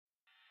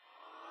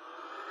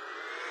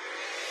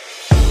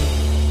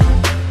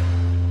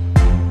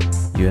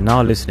You are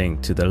now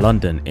listening to the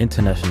London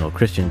International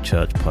Christian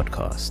Church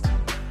podcast.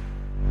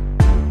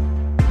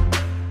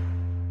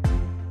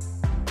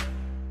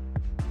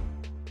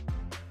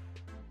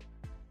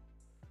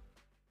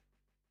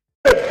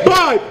 Live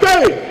by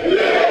faith!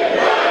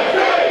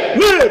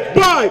 Live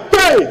by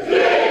faith!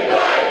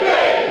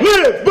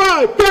 Live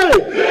by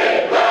faith!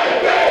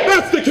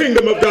 That's the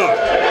kingdom of God.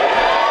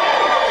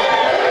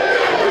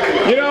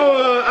 You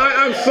know,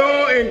 I'm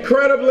so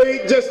incredibly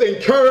just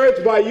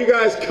encouraged by you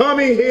guys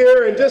coming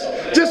here and just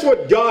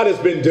what God has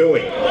been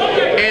doing.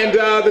 And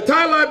the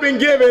title I've been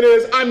given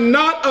is, I'm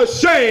not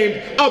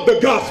ashamed of the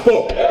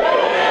gospel.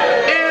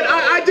 And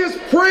I just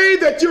pray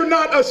that you're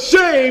not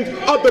ashamed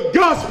of the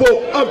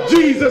gospel of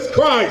Jesus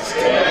Christ.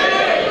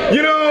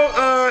 You know,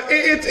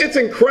 it's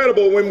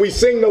incredible when we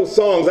sing those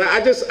songs.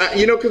 Because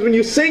when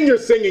you sing, you're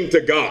singing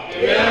to God.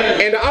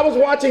 And I was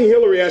watching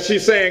Hillary as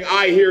she's saying,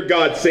 I hear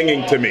God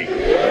singing to me.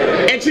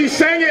 And she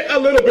sang it a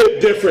little bit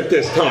different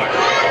this time.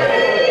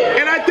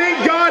 And I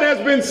think God has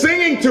been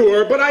singing to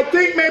her, but I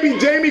think maybe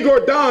Jamie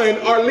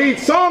Gordine, our lead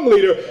song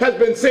leader, has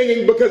been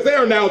singing because they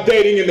are now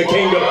dating in the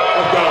kingdom of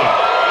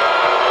God.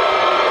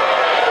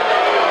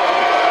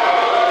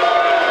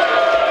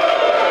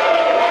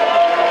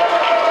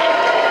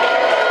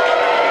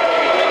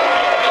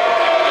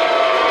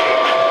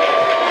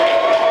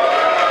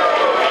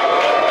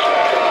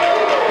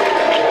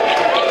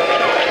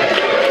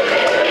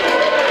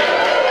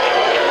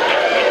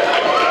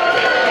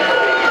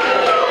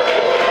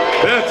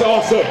 That's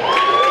awesome.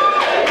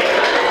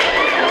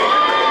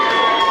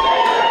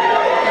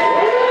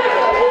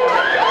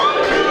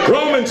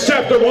 Romans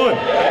chapter 1.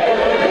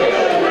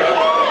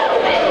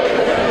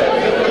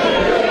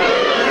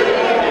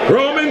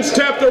 Romans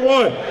chapter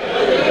 1.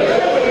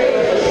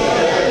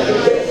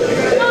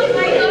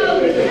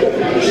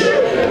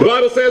 The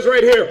Bible says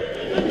right here,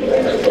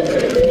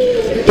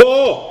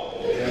 Paul,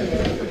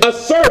 a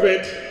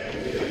servant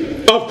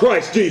of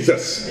Christ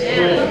Jesus,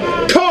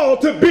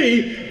 called to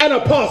be an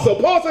apostle.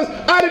 Paul says,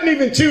 I didn't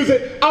even choose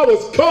it. I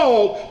was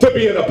called to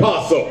be an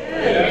apostle.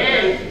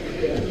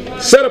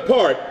 Set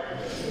apart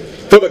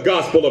for the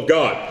gospel of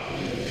God.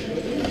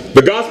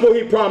 The gospel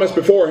he promised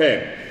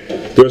beforehand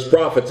through his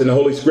prophets in the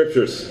Holy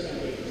Scriptures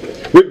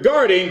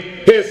regarding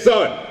his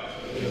son,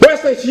 who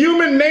as the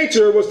human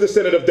nature was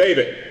descendant of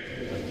David,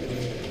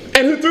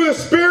 and who through the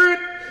Spirit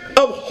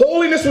of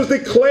holiness was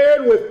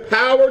declared with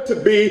power to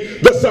be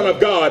the Son of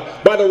God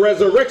by the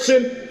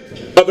resurrection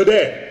of the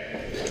dead.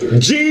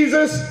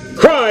 Jesus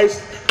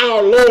Christ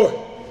our Lord.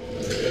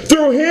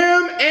 Through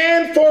him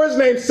and for his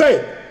name's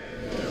sake,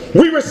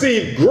 we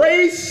receive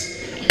grace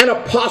and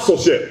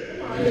apostleship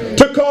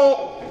to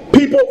call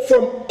people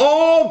from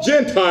all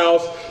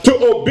Gentiles to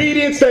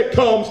obedience that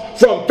comes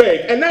from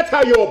faith. And that's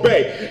how you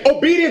obey.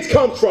 Obedience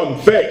comes from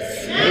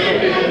faith.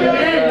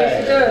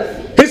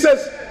 He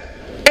says,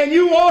 and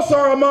you also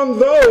are among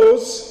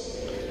those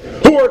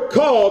who are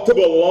called to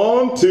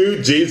belong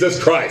to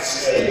Jesus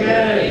Christ.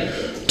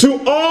 Amen.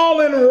 To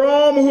all in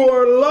Rome who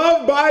are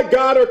loved by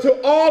God, or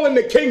to all in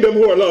the kingdom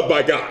who are loved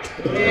by God.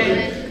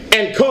 Amen.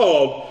 And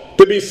called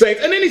to be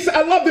saints. And then he said,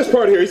 I love this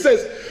part here. He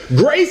says,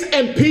 grace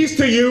and peace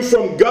to you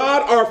from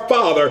God our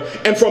Father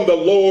and from the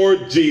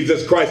Lord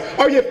Jesus Christ.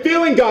 Are you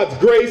feeling God's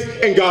grace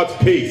and God's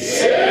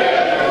peace?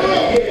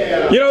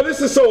 Yeah. You know,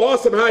 this is so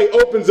awesome how he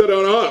opens it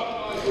on up.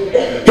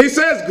 He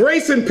says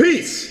grace and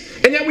peace.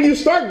 And yet when you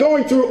start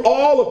going through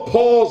all of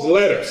Paul's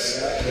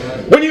letters,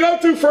 when you go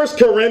through 1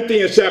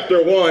 Corinthians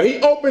chapter 1,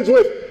 he opens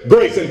with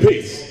grace and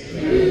peace.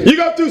 You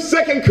go through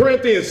 2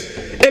 Corinthians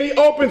and he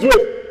opens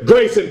with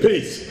grace and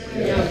peace.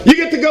 You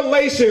get to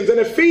Galatians and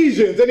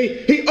Ephesians and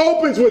he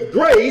opens with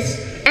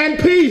grace and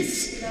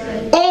peace.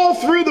 All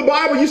through the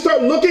Bible you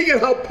start looking at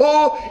how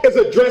Paul is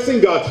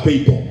addressing God's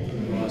people.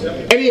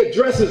 And he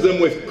addresses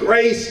them with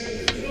grace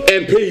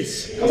and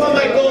peace. Come on,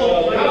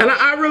 Michael. And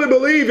I really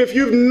believe if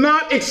you've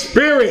not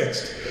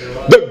experienced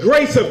the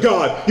grace of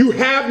God, you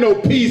have no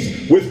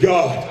peace with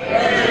God.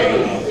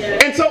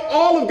 And so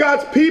all of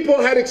God's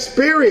people had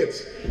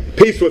experienced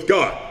peace with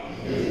God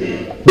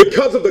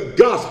because of the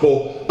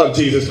gospel of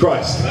Jesus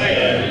Christ.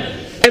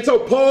 And so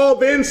Paul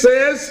then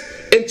says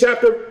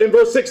in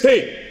verse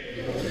 16,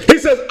 he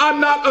says, I'm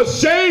not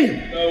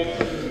ashamed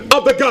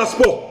of the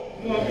gospel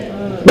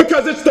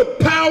because it's the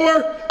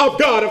power of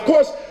God. Of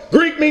course,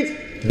 Greek means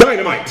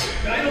dynamite.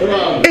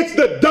 It's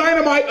the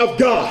dynamite of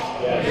God.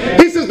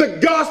 He says the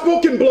gospel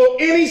can blow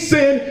any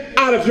sin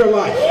out of your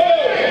life.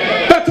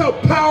 That's how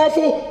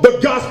powerful the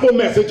gospel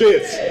message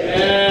is.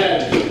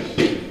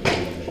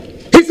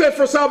 He said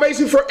for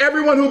salvation for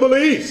everyone who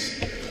believes,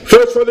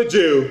 first for the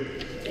Jew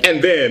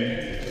and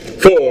then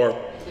for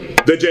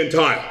the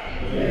Gentile.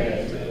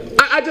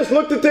 I just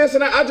looked at this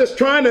and I just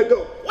trying to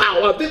go,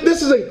 wow,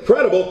 this is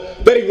incredible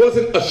that he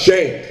wasn't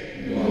ashamed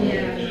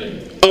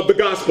of the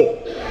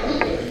gospel.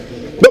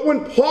 But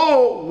when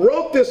Paul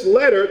wrote this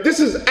letter,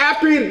 this is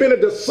after he had been a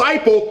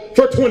disciple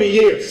for 20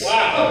 years.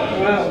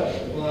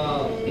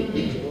 Wow.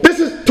 This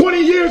is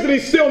 20 years and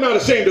he's still not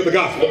ashamed of the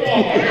gospel.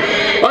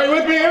 Are you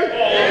with me here?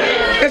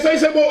 And so he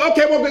said, well,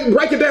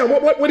 break it down.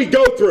 What did he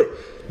go through?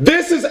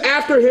 This is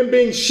after him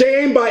being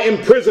shamed by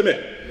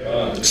imprisonment.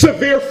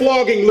 Severe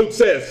flogging, Luke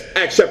says,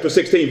 Acts chapter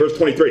 16, verse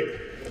 23.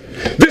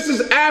 This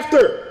is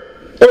after,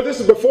 or this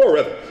is before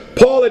rather,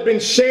 Paul had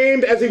been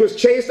shamed as he was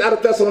chased out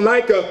of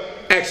Thessalonica,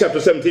 Acts chapter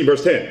 17,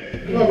 verse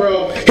 10. Come on,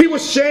 bro. He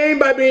was shamed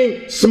by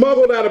being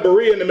smuggled out of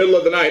Berea in the middle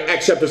of the night,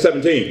 Acts chapter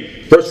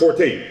 17, verse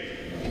 14.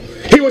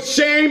 He was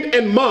shamed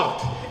and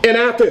mocked in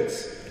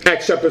Athens,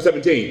 Acts chapter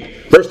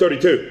 17, verse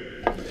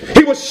 32.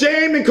 He was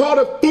shamed and called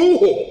a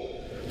fool,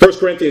 1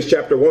 Corinthians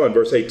chapter 1,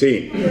 verse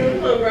 18. Come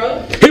on,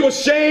 bro. He was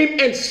shamed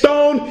and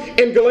stoned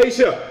in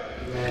Galatia,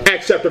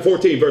 Acts chapter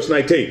 14, verse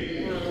 19.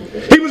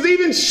 He was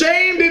even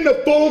shamed in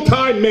the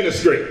full-time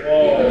ministry.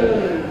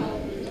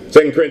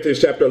 2 Corinthians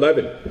chapter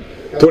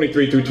 11,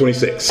 23 through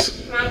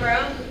 26. Come on, bro.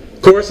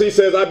 Of course, he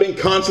says, I've been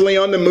constantly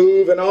on the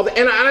move and all that.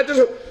 And I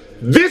just,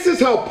 this is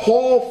how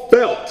Paul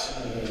felt.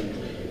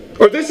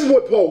 Or this is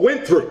what Paul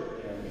went through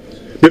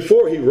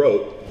before he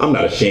wrote, I'm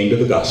not ashamed of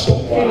the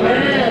gospel.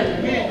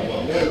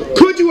 Amen.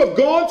 Could you have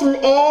gone through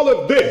all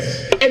of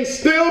this and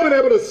still been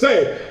able to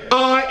say,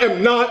 I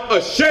am not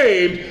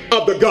ashamed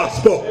of the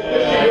gospel?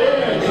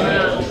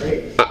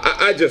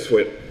 I just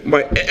went,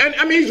 and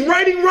I mean, he's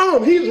writing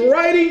Rome. He's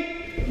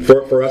writing,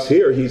 for us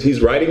here,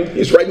 he's writing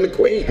the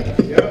Queen.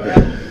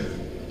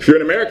 If you're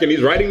an American,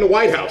 he's writing the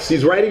White House.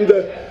 He's writing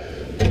the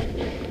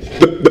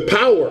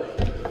power.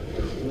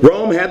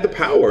 Rome had the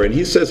power, and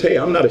he says, hey,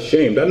 I'm not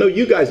ashamed. I know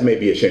you guys may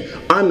be ashamed.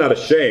 I'm not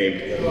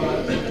ashamed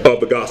of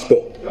the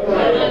gospel.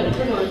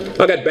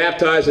 I got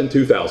baptized in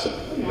 2000.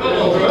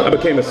 I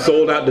became a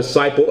sold-out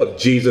disciple of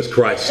Jesus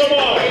Christ.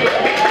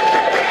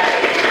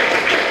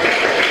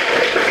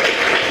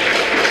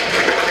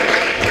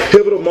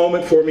 Pivotal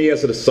moment for me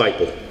as a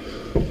disciple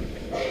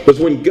was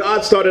when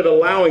God started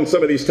allowing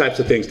some of these types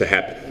of things to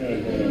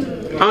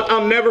happen.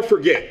 I'll never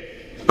forget.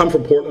 I'm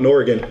from Portland,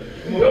 Oregon.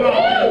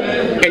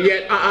 And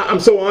yet I'm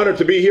so honored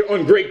to be here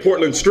on Great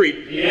Portland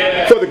Street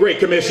for the Great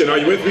Commission. Are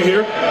you with me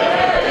here?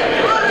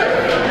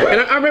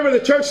 And I remember the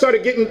church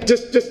started getting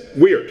just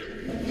weird.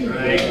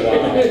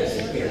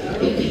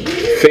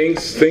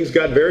 Things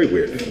got very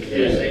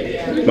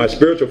weird. My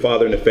spiritual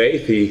father in the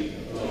faith, he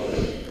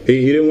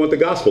didn't want the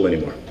gospel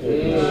anymore.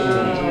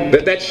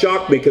 That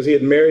shocked me because he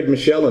had married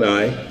Michelle and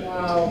I.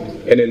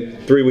 And then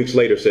 3 weeks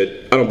later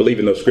said, I don't believe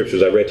in those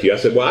scriptures I read to you. I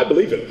said, well, I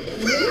believe in them.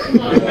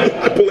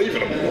 I believe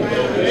in them.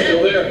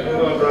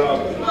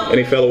 And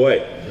he fell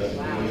away.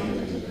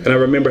 And I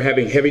remember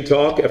having heavy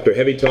talk after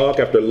heavy talk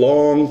after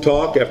long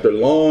talk after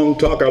long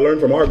talk. I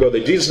learned from Argo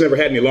that Jesus never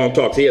had any long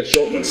talks. He had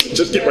short ones.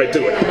 Just get right to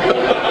it.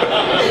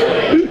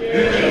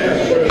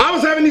 I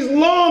was having these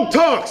long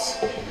talks.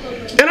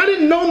 And I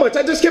didn't know much.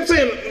 I just kept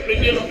saying,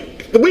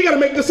 we got to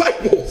make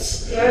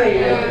disciples.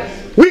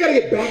 We got to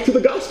get back to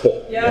the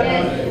gospel.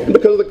 And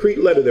because of the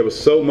Crete letter, there was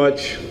so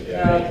much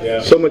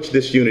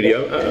disunity.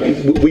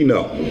 We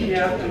know.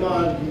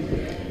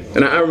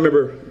 And I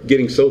remember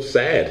getting so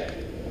sad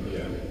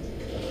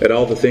at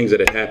all the things that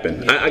had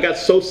happened. I got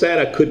so sad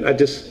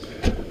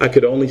I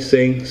could only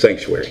sing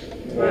Sanctuary.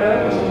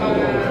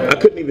 I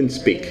couldn't even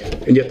speak.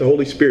 And yet the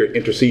Holy Spirit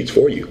intercedes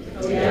for you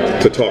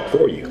to talk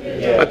for you.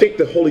 I think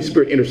the Holy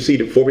Spirit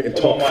interceded for me and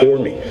talked for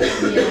me.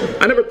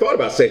 I never thought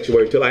about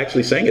Sanctuary until I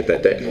actually sang it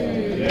that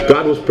day.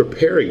 God was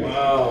preparing me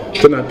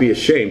to not be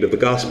ashamed of the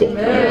gospel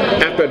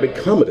after I'd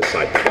become a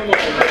disciple.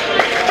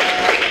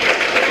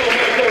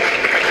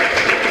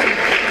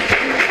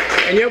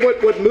 And yet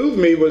what moved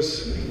me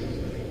was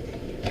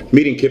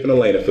meeting Kip and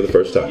Elena for the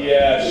first time.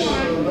 Yes.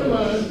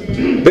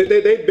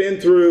 They'd been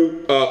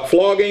through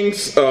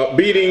floggings,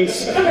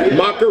 beatings,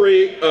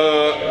 mockery.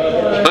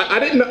 I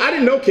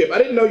didn't know Kip. I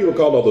didn't know you were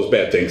called all those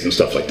bad things and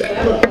stuff like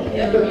that.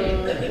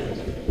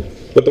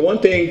 But the one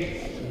thing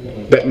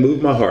that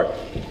moved my heart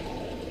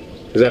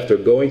is after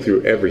going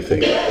through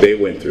everything they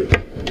went through,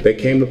 they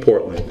came to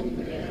Portland.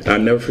 And I'll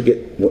never forget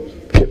what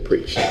Kip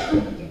preached. I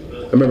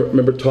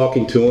remember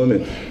talking to him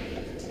and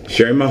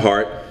sharing my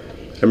heart.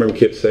 I remember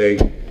Kip saying,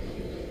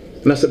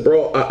 and I said,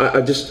 bro,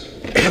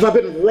 have I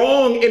been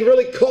wrong in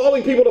really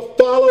calling people to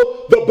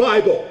follow the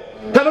Bible?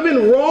 Have I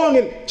been wrong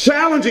in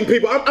challenging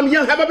people? I'm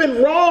young. Have I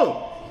been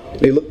wrong?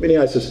 And he looked me in the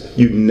eye and says,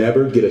 you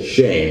never get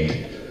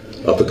ashamed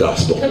of the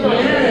gospel.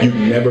 You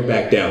never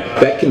back down.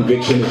 That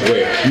conviction is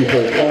rare. You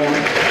hold on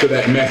to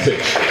that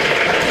message.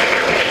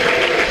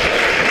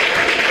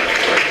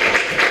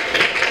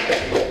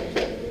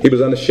 He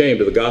was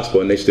unashamed of the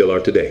gospel, and they still are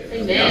today.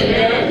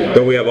 Amen.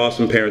 Don't we have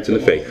awesome parents in the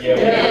faith?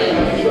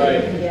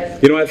 Yeah.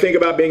 You know, I think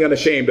about being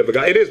unashamed of the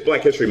gospel. It is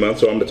Black History Month,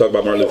 so I'm going to talk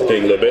about Martin Luther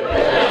King a little bit.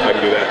 I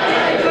can do that.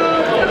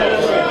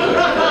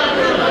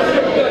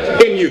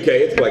 In UK,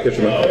 it's Black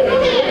History Month.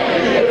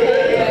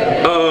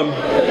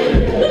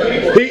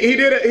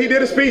 He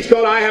did a speech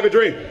called "I Have a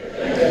Dream,"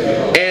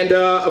 and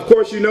of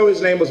course, you know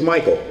his name was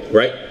Michael,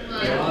 right?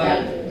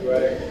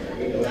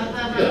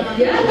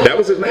 That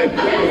was his name.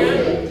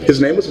 His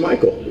name was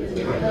Michael.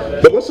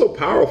 But what's so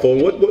powerful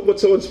and what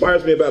so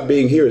inspires me about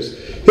being here is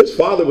his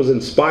father was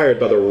inspired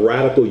by the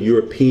radical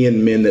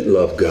European men that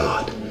love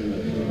God.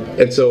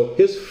 And so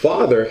his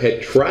father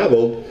had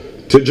traveled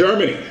to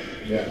Germany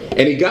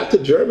And he got to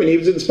Germany. He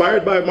was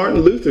inspired by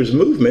Martin Luther's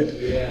movement,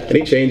 and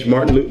he changed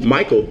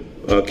Michael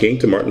King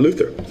to Martin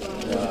Luther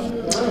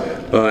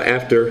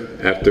after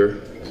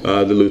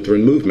the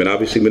Lutheran movement.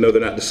 Obviously, we know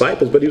they're not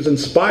disciples, but he was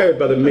inspired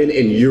by the men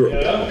in Europe.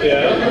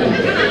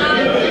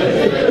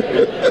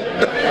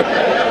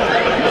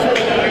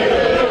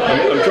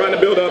 I'm trying to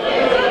build up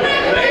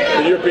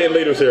the European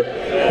leaders here.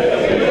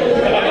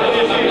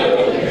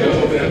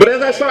 But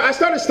as I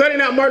started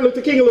studying out Martin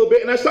Luther King a little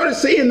bit, and I started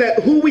seeing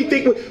that who we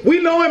think, we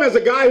know him as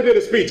a guy who did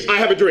a speech, I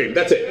have a dream,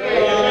 that's it.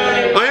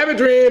 I have a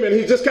dream, and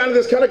he's just kind of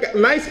this kind of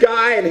nice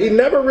guy, and he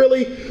never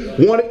really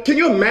wanted, can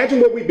you imagine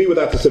where we'd be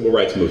without the civil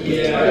rights movement?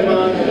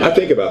 I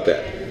think about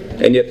that.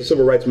 And yet the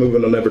civil rights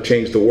movement will never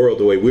change the world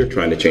the way we're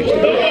trying to change the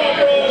world.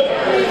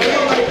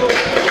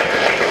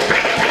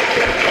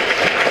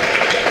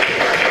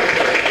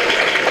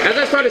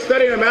 I started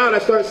studying him out, I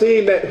started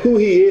seeing that who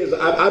he is,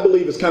 I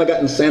believe, has kind of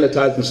gotten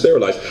sanitized and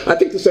sterilized. I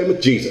think the same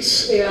with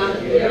Jesus. Yeah.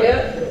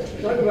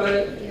 Talk about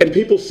it. And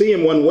people see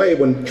him one way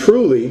when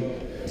truly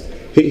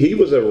he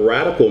was a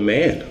radical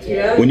man.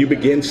 Yeah. When you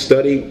begin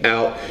studying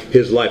out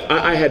his life.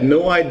 I had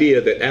no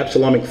idea that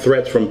Absalomic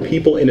threats from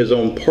people in his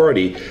own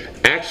party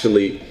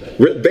actually,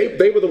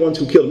 they were the ones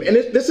who killed him.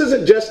 And this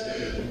isn't just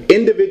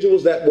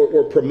individuals that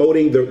were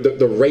promoting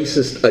the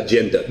racist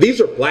agenda. These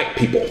are black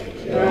people.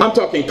 I'm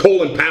talking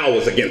Colin Powell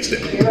was against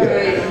him.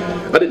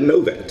 I didn't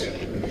know that.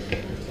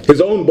 His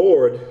own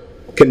board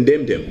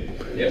condemned him.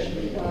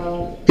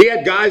 Wow. He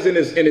had guys in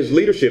his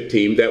leadership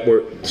team that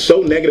were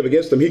so negative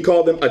against him, he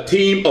called them a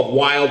team of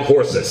wild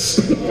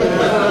horses.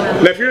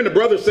 Now, if you're in the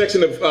brothers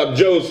section of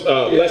Joe's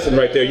lesson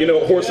right there, you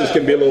know horses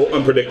can be a little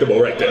unpredictable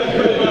right there.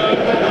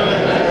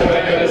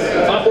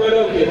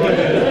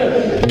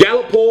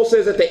 Gallup poll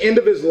says at the end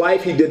of his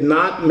life, he did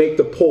not make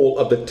the poll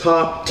of the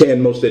top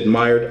 10 most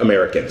admired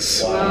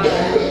Americans. Wow.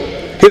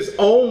 His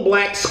own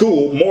black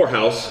school,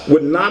 Morehouse,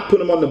 would not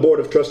put him on the board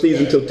of trustees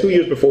until 2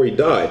 years before he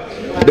died.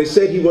 They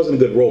said he wasn't a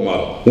good role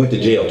model, went to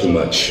jail too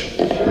much.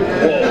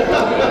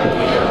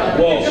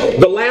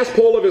 The last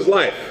poll of his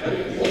life,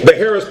 the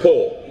Harris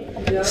poll,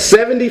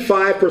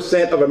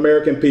 75% of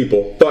American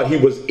people thought he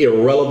was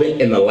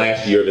irrelevant in the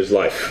last year of his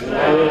life.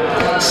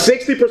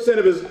 60%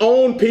 of his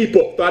own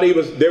people thought he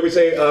was, dare we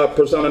say,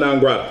 persona non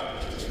grata.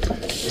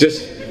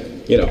 Just,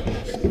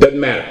 doesn't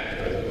matter.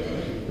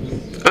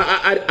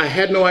 I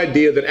had no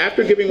idea that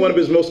after giving one of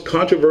his most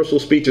controversial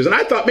speeches, and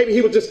I thought maybe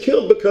he was just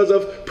killed because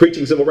of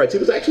preaching civil rights. He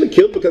was actually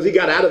killed because he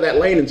got out of that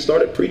lane and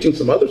started preaching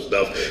some other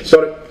stuff,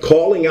 started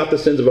calling out the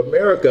sins of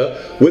America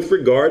with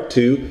regard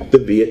to the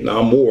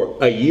Vietnam War.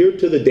 A year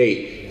to the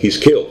date, he's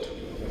killed.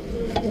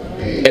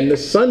 And the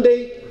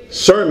Sunday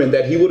sermon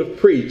that he would have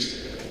preached,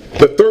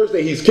 the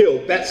Thursday he's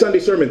killed, that Sunday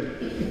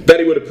sermon that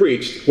he would have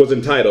preached was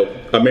entitled,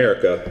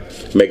 America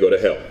May Go to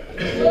Hell.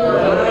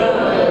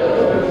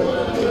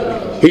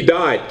 He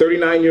died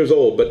 39 years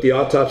old, but the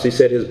autopsy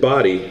said his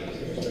body,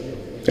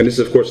 and this is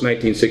of course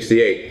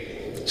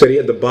 1968, said he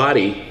had the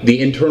body, the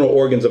internal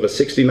organs of a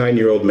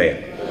 69-year-old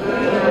man.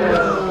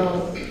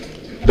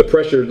 The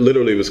pressure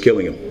literally was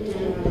killing him.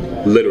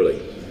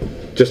 Literally.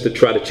 Just to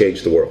try to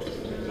change the world.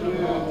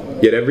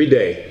 Yet every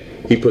day,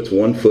 he puts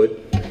one foot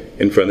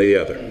in front of the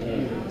other.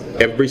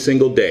 Every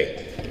single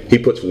day, he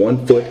puts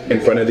one foot in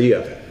front of the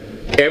other.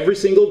 Every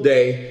single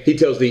day, he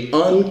tells the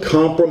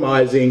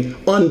uncompromising,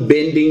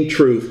 unbending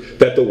truth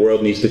that the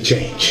world needs to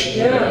change.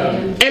 Yeah.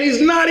 And he's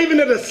not even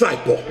a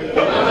disciple.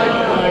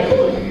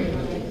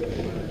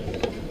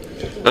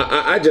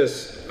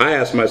 I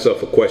ask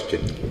myself a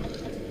question.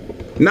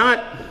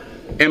 Not,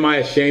 am I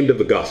ashamed of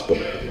the gospel?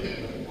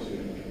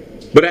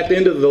 But at the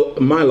end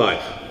of my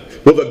life,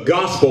 will the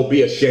gospel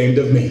be ashamed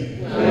of me?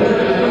 Come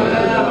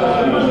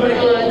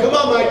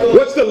on, Michael.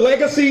 What's the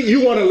legacy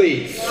you want to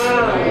leave?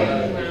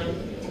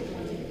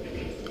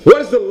 What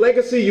is the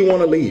legacy you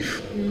want to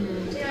leave?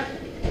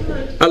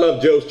 I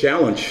love Joe's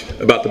challenge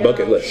about the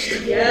bucket list.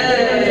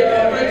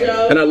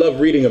 And I love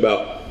reading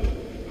about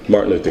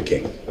Martin Luther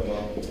King.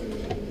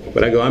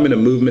 But I go, I'm in a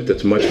movement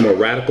that's much more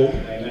radical,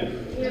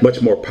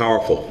 much more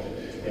powerful,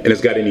 and it's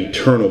got an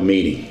eternal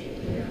meaning.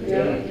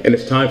 And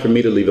it's time for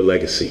me to leave a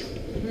legacy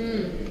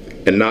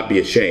and not be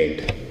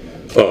ashamed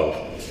of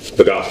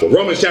the gospel.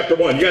 Romans chapter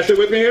 1. You guys still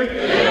with me here?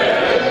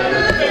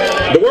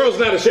 The world's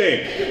not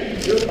ashamed.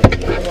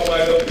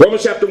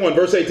 Romans chapter 1,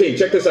 verse 18.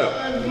 Check this out.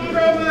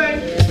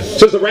 It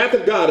says, the wrath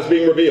of God is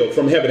being revealed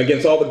from heaven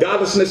against all the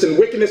godlessness and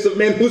wickedness of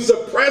men who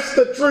suppress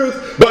the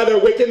truth by their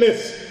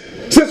wickedness.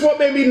 Since what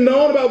may be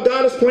known about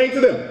God is plain to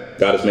them,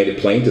 God has made it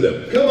plain to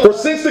them. For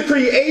since the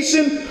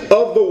creation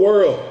of the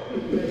world,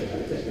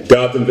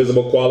 God's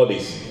invisible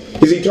qualities,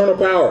 his eternal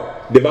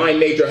power, divine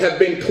nature, have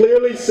been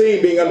clearly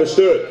seen, being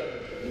understood.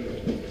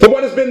 For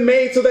what has been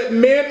made so that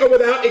men are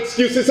without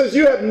excuse. It says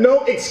you have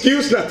no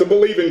excuse not to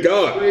believe in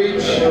God.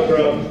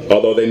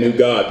 Although they knew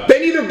God, they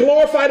neither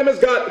glorified him as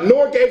God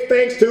nor gave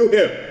thanks to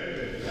him.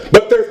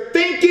 But their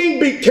thinking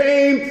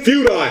became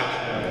futile.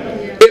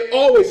 It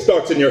always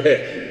starts in your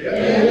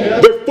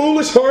head. Their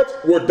foolish hearts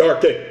were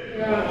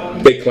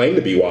darkened. They claimed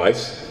to be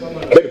wise.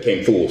 They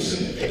became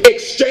fools.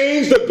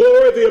 Exchanged the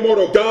glory of the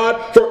immortal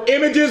God for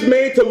images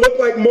made to look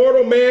like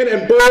mortal man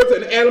and birds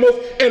and animals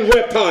and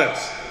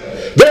reptiles.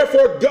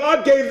 Therefore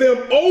God gave them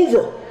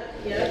over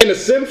in the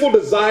sinful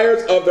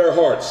desires of their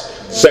hearts,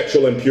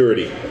 sexual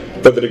impurity,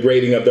 for the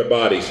degrading of their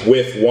bodies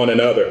with one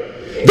another.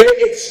 They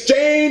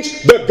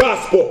exchanged the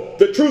gospel,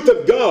 the truth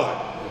of God,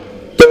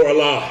 for a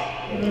lie,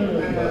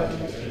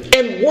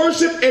 and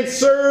worship and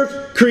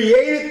serve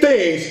created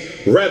things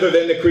rather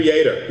than the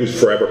Creator, who's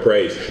forever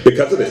praised.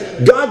 Because of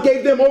this, God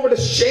gave them over to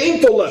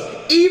shameful lust.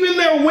 Even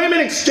their women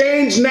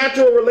exchanged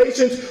natural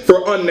relations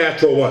for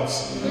unnatural ones.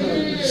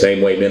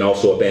 Same way men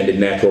also abandoned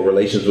natural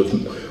relations with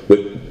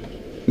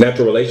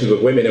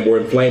women and were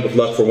inflamed with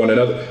lust for one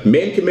another.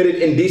 Men committed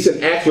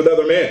indecent acts with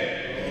other men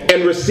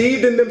and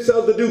received in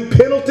themselves the due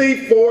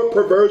penalty for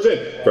perversion.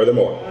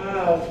 Furthermore,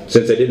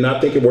 since they did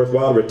not think it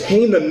worthwhile to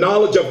retain the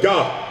knowledge of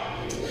God,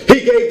 He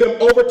gave them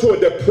over to a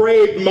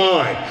depraved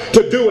mind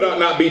to do what ought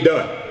not be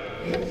done,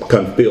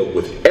 become filled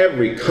with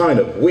every kind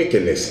of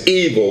wickedness,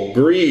 evil,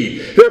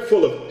 greed. They're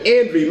full of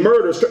envy,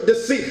 murder,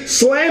 deceit,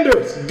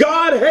 slanderers,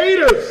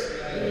 God-haters,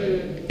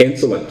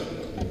 insolent,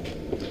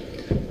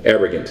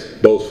 arrogant,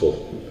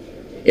 boastful,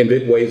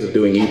 invent ways of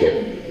doing evil.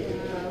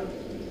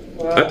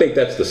 I think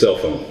that's the cell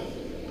phone.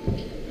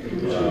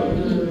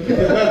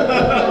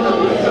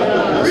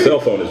 Cell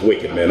phone is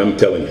wicked, man. I'm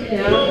telling you.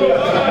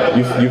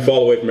 You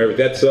fall away from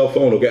everything. That cell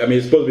phone, okay, I mean,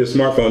 it's supposed to be a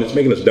smartphone. It's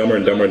making us dumber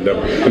and dumber and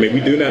dumber. I mean, we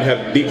do not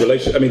have deep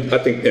relationships. I mean, I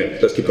think,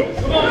 let's keep going.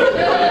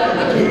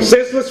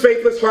 Senseless,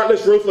 faithless,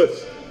 heartless,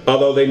 ruthless.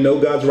 Although they know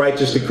God's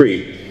righteous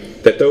decree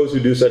that those who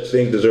do such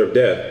things deserve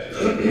death,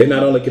 they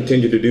not only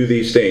continue to do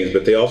these things,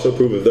 but they also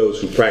approve of those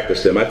who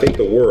practice them. I think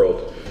the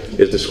world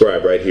is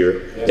described right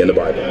here in the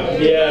Bible.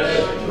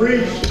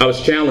 Yes. I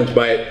was challenged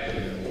by it.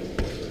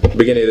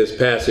 Beginning of this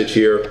passage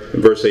here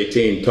in verse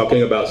 18,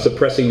 talking about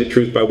suppressing the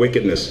truth by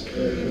wickedness.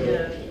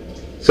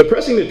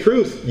 Suppressing the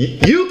truth,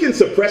 you can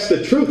suppress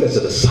the truth as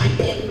a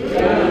disciple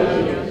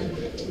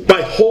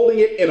by holding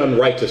it in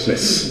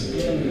unrighteousness,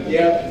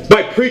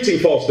 by preaching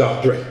false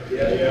doctrine,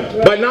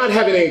 by not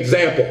having an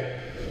example,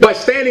 by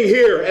standing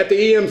here at the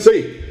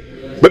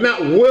EMC but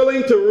not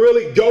willing to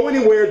really go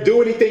anywhere,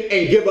 do anything,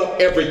 and give up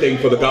everything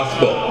for the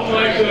gospel.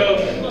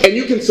 And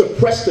you can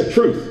suppress the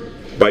truth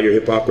by your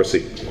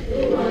hypocrisy.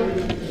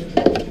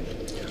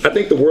 I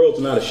think the world's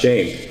not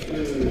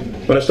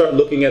ashamed. When I start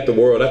looking at the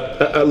world,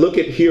 I look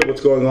at here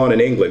what's going on in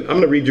England. I'm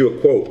going to read you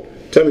a quote.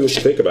 Tell me what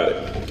you think about it.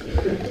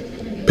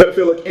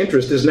 Pedophilic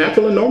interest is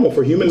natural and normal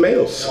for human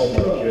males.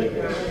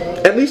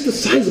 At least a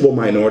sizable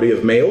minority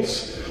of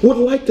males would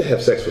like to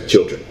have sex with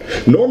children.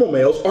 Normal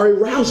males are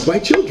aroused by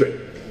children.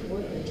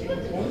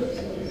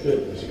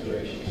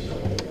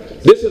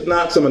 This is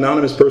not some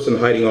anonymous person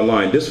hiding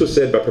online. This was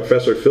said by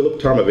Professor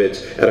Philip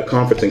Tarmovitz at a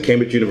conference in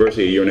Cambridge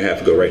University a year and a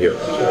half ago, right here.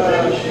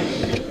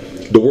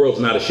 The world's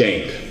not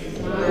ashamed.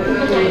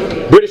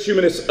 British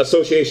Humanist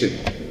Association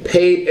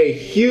paid a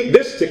huge,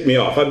 this ticked me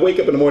off. I'd wake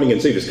up in the morning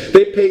and see this.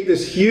 They paid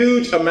this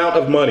huge amount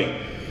of money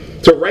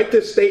to write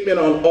this statement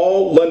on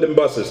all London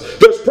buses.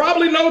 There's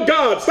probably no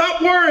God.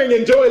 Stop worrying.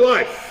 Enjoy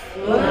life.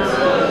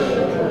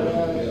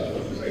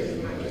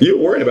 You're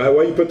worried about it.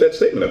 Why you put that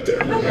statement up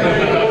there?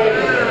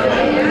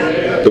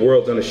 The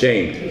world's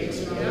unashamed.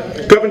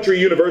 Coventry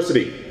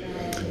University.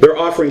 They're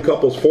offering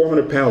couples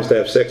 £400 to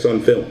have sex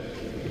on film.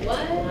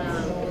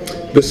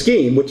 The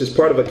scheme, which is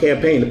part of a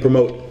campaign to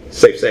promote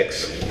safe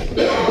sex,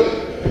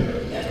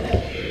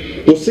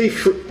 will see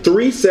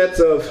 3 sets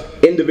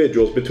of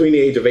individuals between the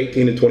age of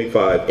 18 and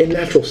 25 in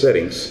natural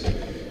settings.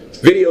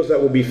 Videos that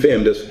will be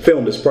filmed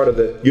as part of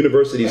the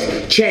university's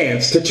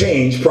Chance to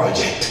Change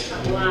project.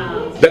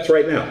 Wow. That's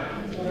right now.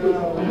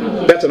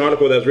 That's an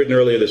article that was written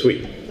earlier this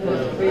week.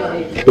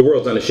 The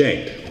world's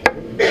unashamed.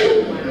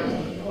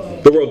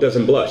 The world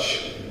doesn't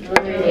blush.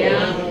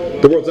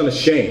 The world's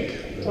unashamed.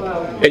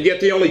 Wow. And yet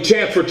the only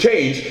chance for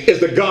change is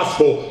the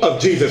gospel of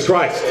Jesus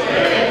Christ.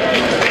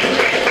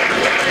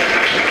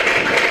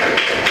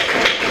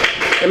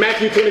 In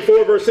Matthew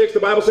 24, verse 6, the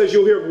Bible says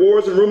you'll hear of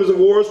wars and rumors of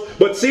wars,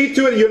 but see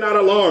to it you're not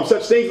alarmed.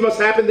 Such things must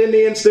happen, then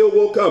the end still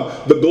will come.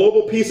 The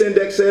Global Peace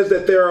Index says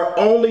that there are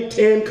only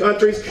 10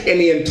 countries in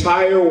the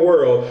entire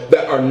world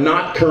that are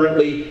not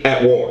currently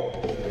at war.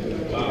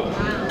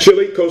 Wow.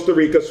 Chile, Costa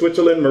Rica,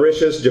 Switzerland,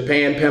 Mauritius,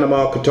 Japan,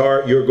 Panama,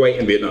 Qatar, Uruguay,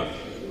 and Vietnam.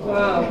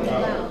 Wow.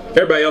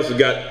 Everybody else has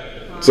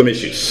got some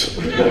issues.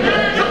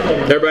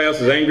 Everybody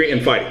else is angry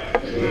and fighting.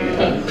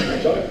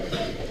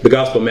 The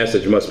gospel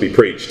message must be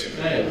preached.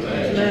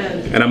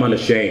 And I'm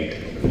unashamed.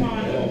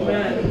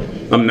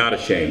 I'm not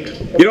ashamed.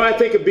 You know, I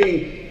think of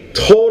being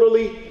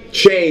totally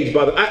changed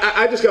by the...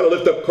 I just got to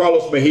lift up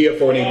Carlos Mejia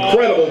for an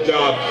incredible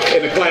job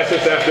in the class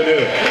this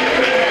afternoon.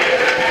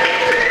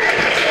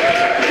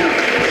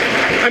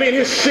 I mean,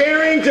 his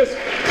sharing just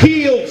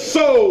healed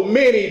so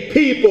many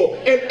people,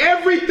 and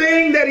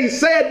everything that he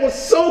said was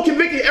so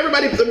convicting.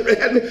 Everybody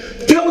had me,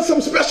 tell us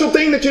some special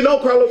thing that you know,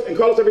 Carlos. And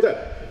Carlos every time,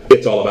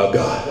 it's all about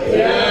God.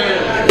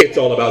 Yeah. It's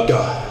all about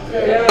God.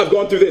 Yeah. I've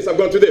gone through this,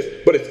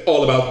 but it's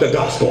all about the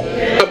gospel.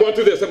 Yeah. I've gone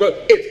through this,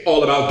 it's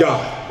all about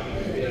God.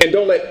 And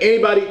don't let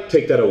anybody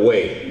take that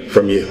away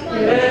from you.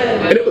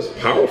 And it was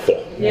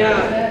powerful.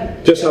 Yeah.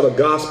 Just how the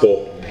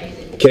gospel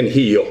can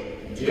heal.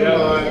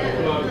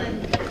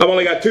 I've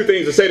only got two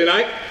things to say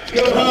tonight.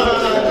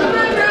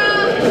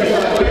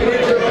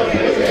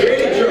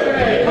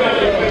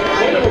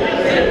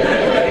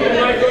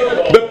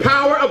 The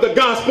power of the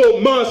gospel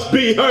must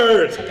be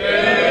heard.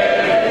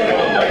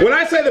 When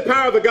I say the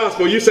power of the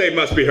gospel, you say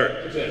must be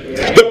heard.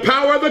 The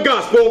power of the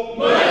gospel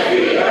must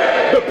be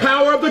heard. The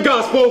power of the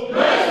gospel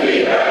must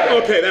be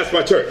heard. Okay, that's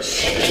my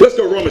church. Let's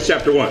go Romans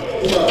chapter 1.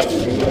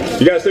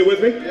 You guys stay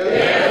with me?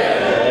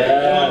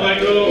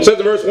 It says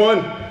in verse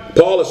 1,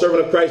 Paul, a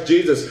servant of Christ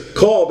Jesus,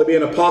 called to be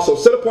an apostle,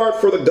 set apart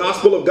for the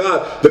gospel of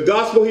God, the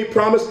gospel he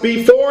promised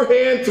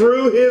beforehand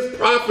through his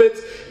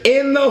prophets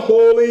in the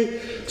Holy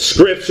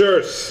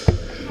Scriptures.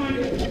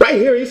 Right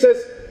here he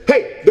says,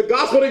 hey, the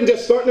gospel didn't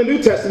just start in the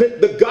New Testament.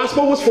 The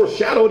gospel was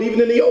foreshadowed even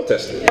in the Old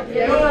Testament.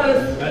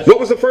 Yeah. What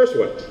was the first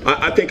one?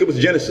 I think it was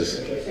Genesis.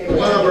 Come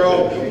on,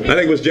 bro. I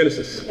think it was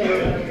Genesis.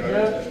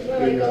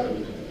 Yeah.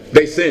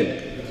 They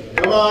sinned.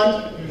 Come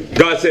on.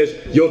 God says,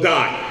 you'll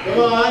die. Come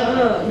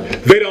on.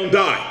 They don't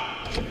die.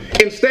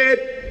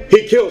 Instead,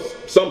 he kills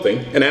something,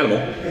 an animal,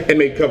 and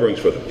made coverings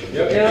for them.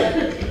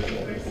 Yeah.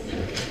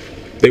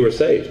 They were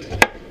saved.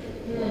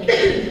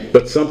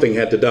 But something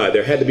had to die.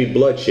 There had to be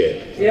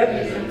bloodshed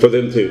Yep. for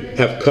them to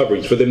have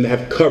coverings, for them to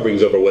have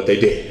coverings over what they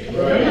did.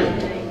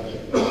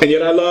 And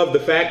yet I love the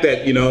fact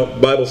that, the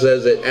Bible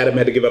says that Adam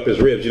had to give up his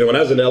ribs. When I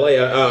was in L.A.,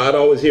 I'd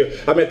always hear,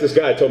 I met this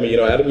guy who told me,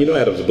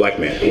 Adam's a black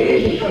man.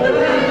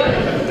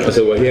 I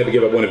said, well, he had to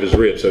give up one of his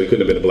ribs, so he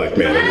couldn't have been a black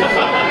man.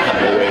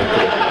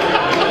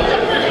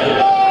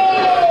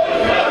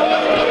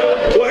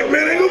 Black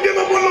man ain't gonna give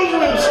up one of those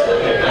ribs.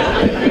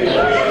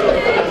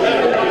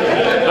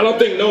 I don't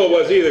think Noah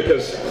was either,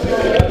 because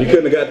you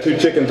couldn't have got two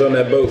chickens on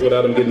that boat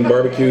without them getting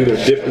barbecued or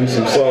dipped in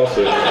some sauce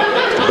or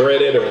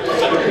breaded or...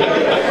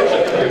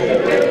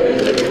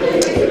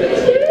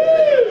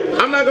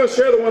 I'm not going to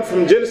share the one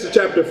from Genesis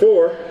chapter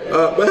 4,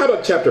 but how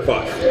about chapter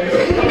 5?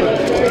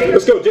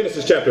 Let's go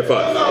Genesis chapter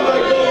 5.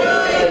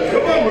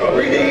 Come on, bro.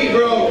 Read the heat,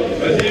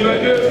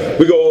 bro.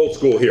 We go old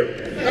school here.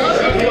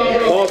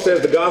 Paul says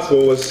the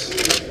gospel was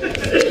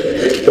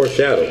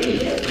foreshadowed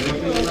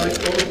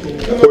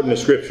according to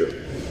Scripture.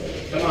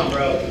 Come on,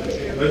 bro.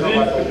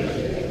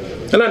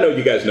 And I know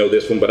you guys know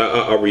this one, but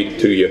I'll read it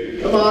to you.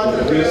 Come on.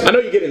 I know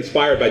you get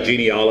inspired by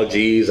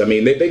genealogies. I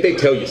mean, they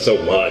tell you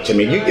so much. I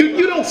mean,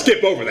 you don't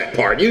skip over that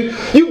part. You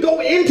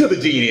go into the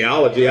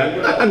genealogy.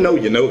 I know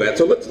you know that.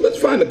 So let's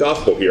find the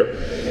gospel here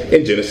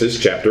in Genesis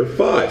chapter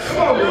 5.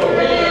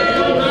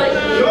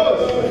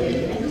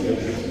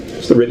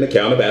 It's the written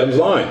account of Adam's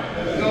line.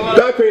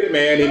 God created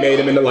man. He made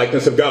him in the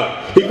likeness of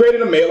God. He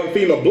created a male and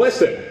female, blessed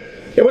them.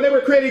 And when they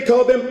were created, he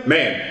called them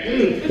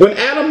man. When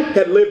Adam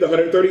had lived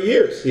 130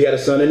 years, he had a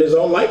son in his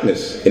own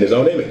likeness, in his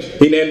own image.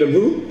 He named him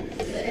who?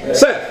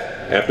 Seth.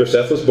 After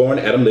Seth was born,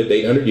 Adam lived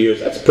 800 years.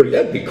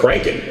 That'd be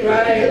cranking.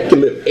 Right. You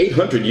can live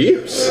 800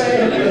 years.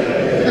 Right.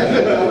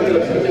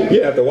 You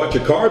don't have to watch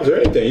your carbs or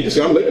anything. You just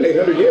go, I'm living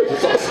 800 years.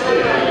 It's awesome.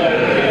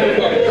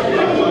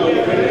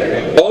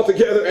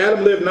 Altogether,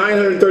 Adam lived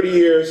 930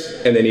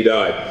 years, and then he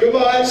died.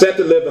 Goodbye. Seth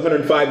had lived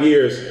 105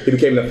 years. He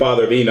became the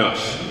father of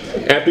Enosh.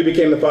 After he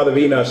became the father of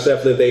Enosh,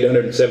 Seth lived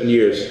 807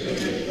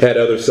 years, had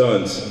other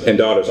sons and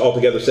daughters.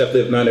 Altogether, Seth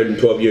lived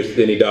 912 years,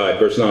 then he died.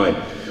 Verse 9.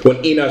 When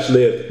Enosh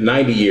lived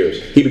 90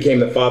 years, he became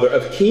the father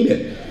of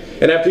Kenan.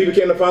 And after he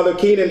became the father of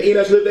Kenan,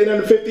 Enosh lived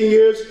 815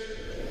 years,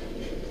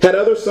 had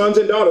other sons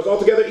and daughters.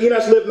 Altogether,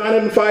 Enosh lived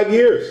 905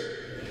 years,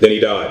 then he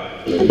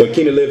died. When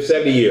Kenan lived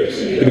 70 years,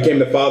 he became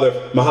the father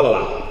of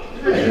Mahalalel.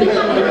 I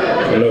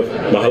don't know if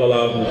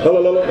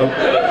Mahalalel,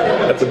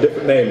 that's a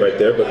different name right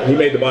there, but he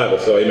made the Bible,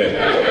 so amen.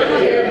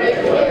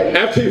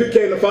 After he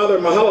became the father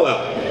of Mahalalel.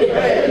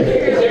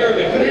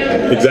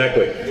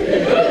 Exactly.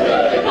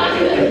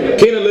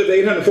 Kenan lived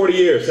 840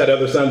 years, had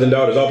other sons and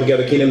daughters.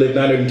 Altogether, Kenan lived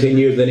 910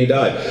 years, then he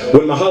died.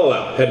 When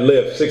Mahalalel had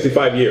lived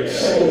 65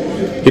 years,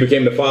 he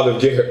became the father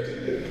of Jared.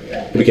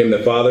 He became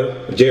the father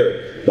of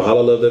Jared.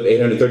 Mahalalel lived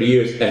 830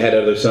 years and had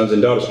other sons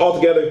and daughters.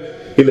 Altogether,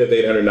 he lived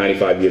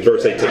 895 years.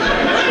 Verse 18.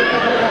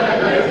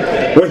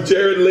 When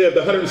Jared lived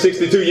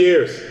 162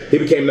 years, he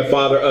became the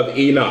father of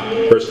Enoch.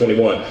 Verse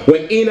 21.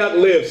 When Enoch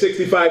lived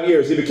 65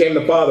 years, he became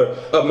the father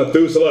of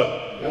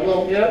Methuselah.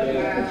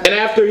 Yep. And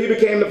after he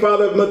became the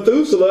father of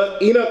Methuselah,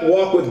 Enoch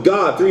walked with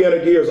God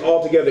 300 years.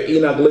 Altogether,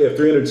 Enoch lived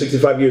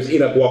 365 years.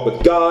 Enoch walked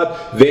with God.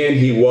 Then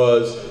he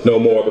was no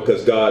more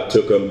because God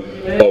took him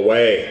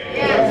away.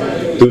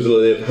 Methuselah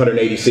lived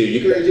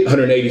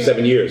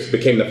 187 years,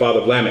 became the father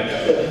of Lamech.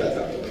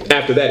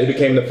 After that, he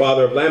became the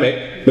father of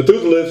Lamech.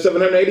 Methuselah lived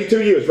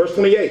 782 years. Verse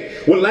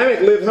 28. When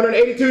Lamech lived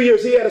 182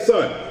 years, he had a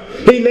son.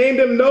 He named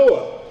him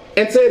Noah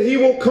and said, he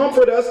will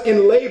comfort us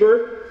in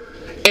labor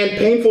and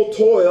painful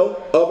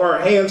toil of our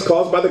hands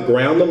caused by the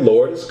ground the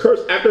Lord is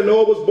cursed. After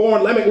Noah was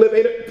born, Lamech lived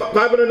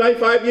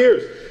 595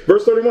 years.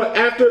 Verse 31.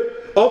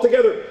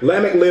 Altogether,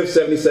 Lamech lived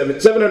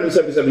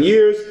 777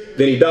 years.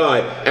 Then he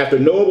died. After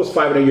Noah was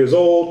 500 years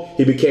old,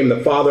 he became the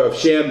father of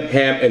Shem,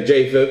 Ham, and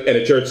Japheth. And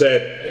the church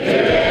said,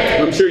 Amen.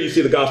 I'm sure you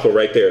see the gospel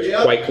right there.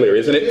 It's quite clear,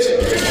 isn't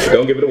it?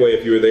 Don't give it away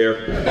if you were there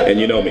and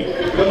you know me.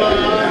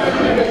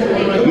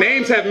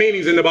 Names have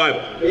meanings in the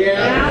Bible.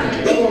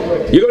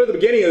 You go to the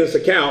beginning of this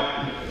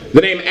account,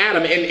 the name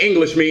Adam in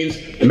English means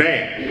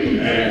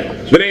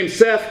man. The name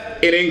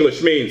Seth in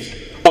English means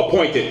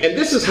appointed. And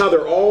this is how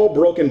they're all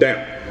broken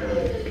down.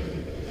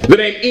 The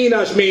name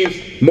Enosh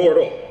means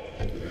mortal.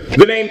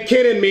 The name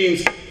Kenan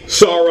means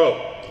sorrow.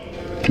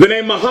 The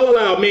name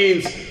Mahalalel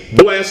means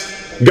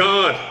blessed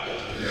God.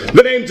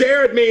 The name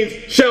Jared means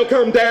shall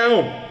come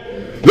down.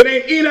 The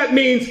name Enoch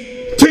means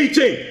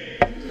teaching.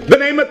 The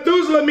name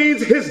Methuselah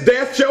means his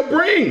death shall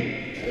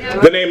bring.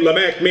 The name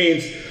Lamech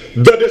means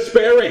the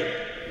despairing.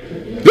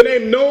 The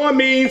name Noah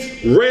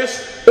means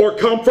rest or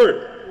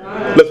comfort.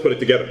 Let's put it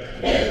together.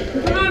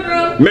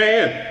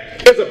 Man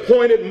is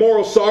appointed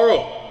moral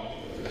sorrow.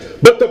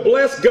 But the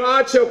blessed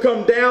God shall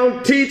come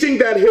down, teaching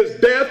that his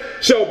death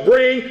shall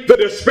bring the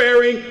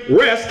despairing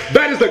rest.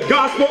 That is the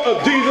gospel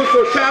of Jesus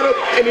foreshadowed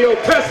in the Old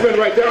Testament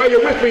right there. Are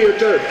you with me, your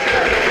church?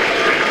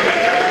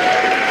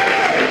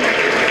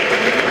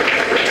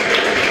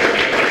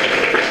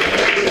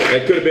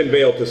 That could have been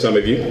veiled to some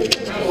of you.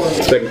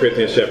 2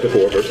 Corinthians chapter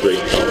 4, verse 3.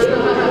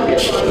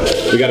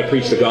 We got to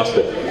preach the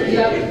gospel.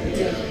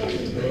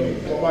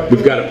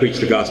 We've got to preach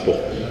the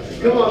gospel.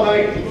 Come on,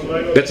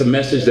 Mike. That's a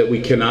message that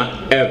we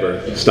cannot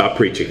ever stop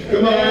preaching.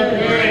 Come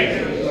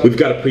on. We've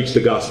got to preach the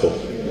gospel.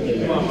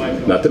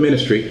 Not the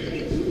ministry,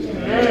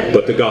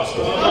 but the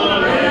gospel.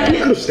 We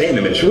understand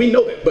the ministry. We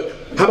know that. But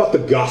how about the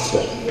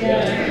gospel?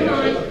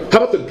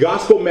 How about the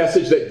gospel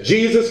message that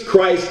Jesus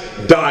Christ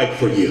died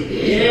for you?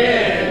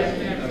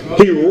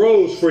 He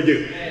rose for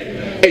you.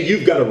 And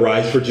you've got to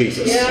rise for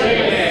Jesus.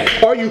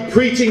 Are you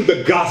preaching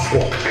the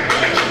gospel?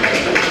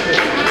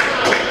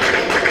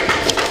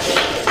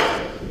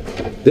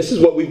 This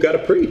is what we've got to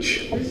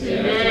preach.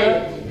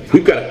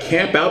 We've got to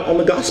camp out on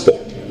the gospel.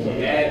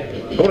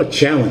 I want to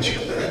challenge you.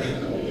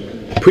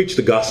 Preach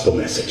the gospel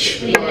message.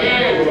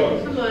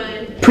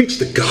 Preach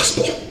the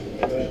gospel.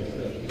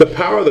 The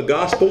power of the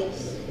gospel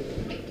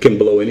can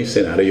blow any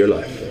sin out of your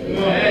life.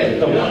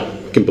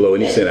 Can blow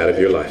any sin out of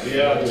your life.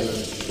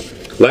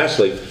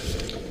 Lastly,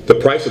 the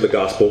price of the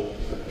gospel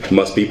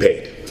must be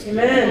paid.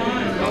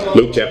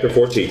 Luke chapter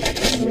 14.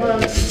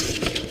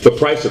 The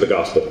price of the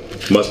gospel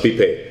must be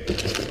paid.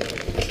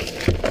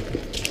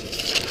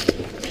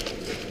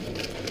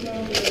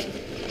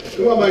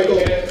 Come on, Michael.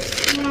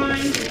 Come on.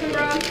 Come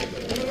on.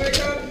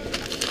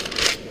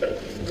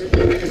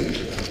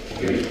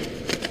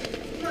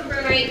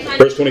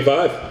 Verse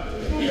 25.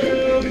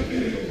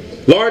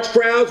 Large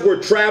crowds were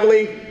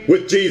traveling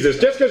with Jesus.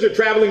 Just because you're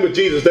traveling with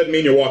Jesus doesn't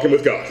mean you're walking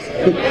with God.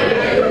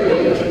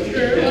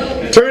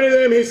 Turning to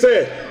them, he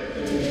said,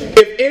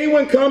 if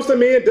anyone comes to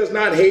me and does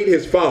not hate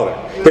his father,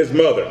 his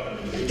mother,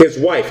 his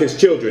wife, his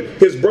children,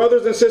 his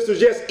brothers and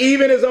sisters, yes,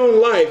 even his own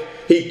life,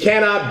 he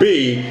cannot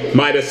be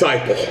my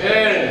disciple.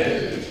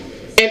 And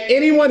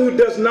anyone who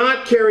does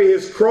not carry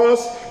his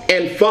cross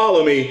and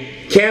follow me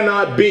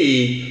cannot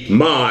be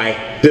my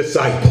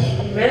disciple.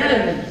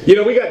 Amen. You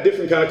know, we got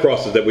different kind of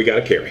crosses that we got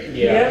to carry.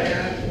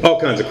 Yep. All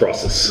kinds of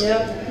crosses.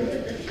 Yep.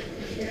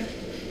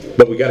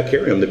 But we got to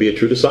carry them to be a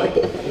true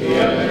disciple.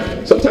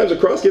 Yeah. Sometimes the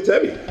cross gets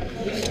heavy.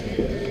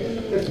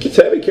 It gets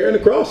heavy carrying the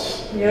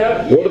cross.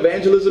 Yep. World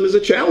evangelism is a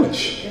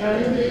challenge.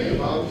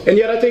 And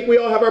yet I think we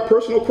all have our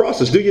personal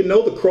crosses. Do you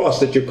know the cross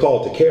that you're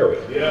called to carry?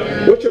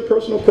 Yeah. What's your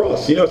personal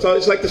cross? You know,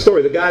 it's like the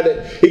story. The guy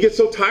that he gets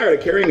so tired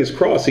of carrying his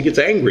cross, he gets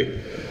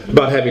angry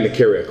about having to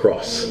carry a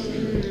cross.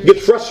 He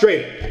gets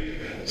frustrated.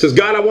 He says,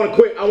 God, I want to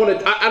quit.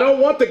 I don't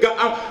want the God.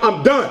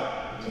 I'm done.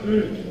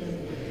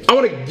 I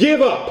want to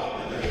give up.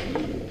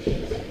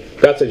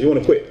 God says, you want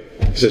to quit?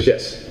 He says,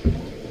 yes.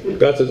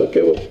 God says,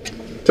 okay, well,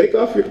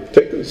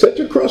 set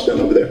your cross down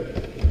over there.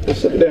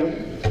 Just set it down.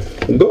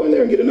 And go in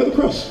there and get another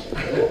cross.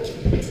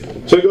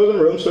 So he goes in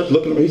the room, starts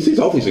looking. He sees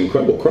all these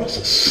incredible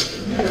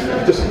crosses.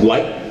 Just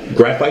light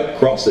graphite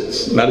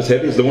crosses. Not as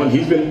heavy as the one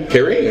he's been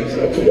carrying. He's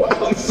like,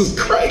 wow, this is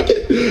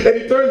cranking.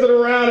 And he turns it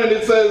around and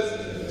it says,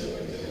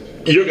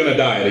 you're going to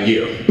die in a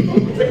year.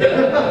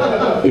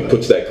 He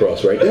puts that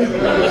cross right there.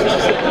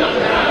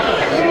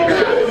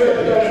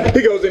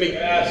 He goes and he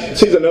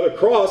sees another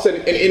cross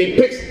and he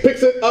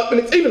picks it up and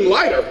it's even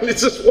lighter.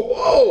 It's just,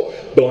 whoa,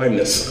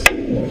 blindness. I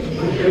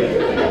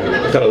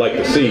kind of like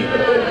to see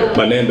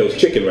my Nando's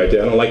chicken right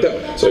there. I don't like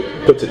that one. So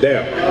he puts it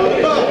down.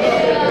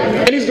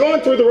 And he's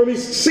going through the room.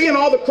 He's seeing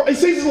all the he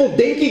sees this little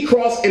dinky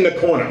cross in the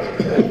corner.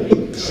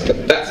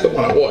 That's the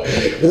one I want.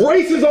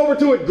 Races over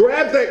to it,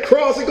 grabs that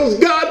cross. He goes,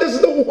 God, this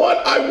is the one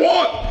I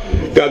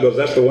want. God goes,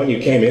 that's the one you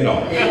came in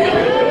on. You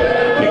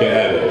can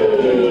have it.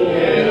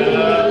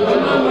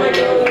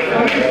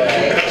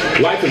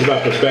 Life is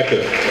about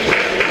perspective.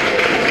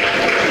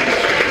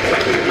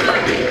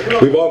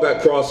 We've all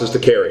got crosses to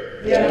carry.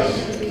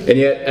 And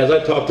yet, as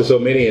I talk to so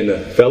many in the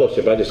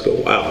fellowship, I just go,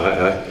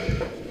 wow,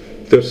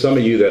 there's some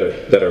of you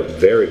that are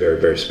very, very,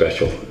 very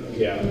special.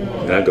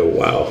 And I go,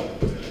 wow,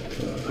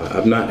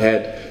 I've not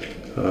had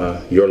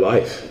your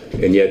life,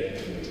 and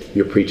yet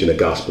you're preaching the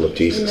gospel of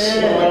Jesus.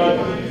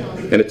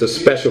 And it's a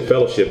special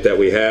fellowship that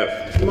we have.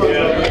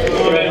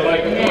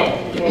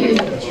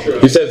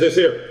 He says this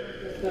here.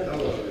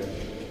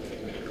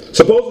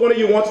 Suppose one of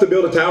you wants to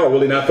build a tower.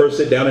 Will he not first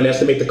sit down and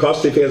estimate the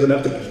cost if he has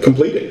enough to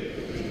complete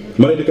it?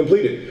 Money to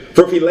complete it.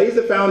 For if he lays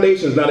the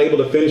foundations, not able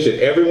to finish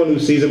it, everyone who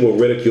sees it will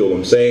ridicule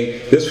him,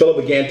 saying, this fellow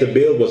began to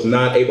build, was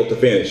not able to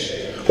finish.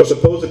 Or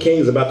suppose the king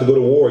is about to go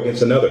to war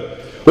against another.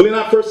 Will he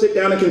not first sit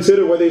down and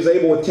consider whether he's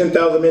able with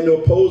 10,000 men to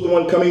oppose the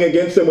one coming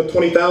against him with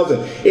 20,000?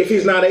 If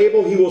he's not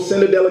able, he will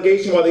send a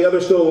delegation while the other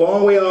is still a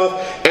long way off,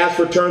 ask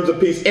for terms of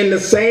peace. In the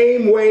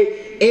same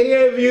way, any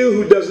of you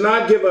who does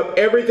not give up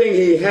everything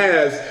he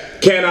has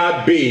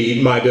cannot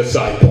be my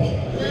disciple.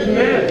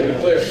 Amen.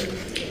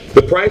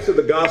 The price of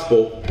the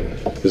gospel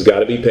has got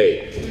to be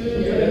paid.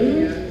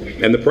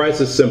 And the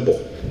price is simple.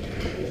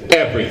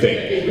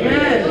 Everything.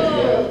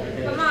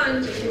 Come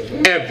on.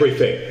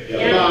 Everything.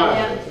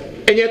 Yeah.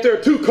 And yet there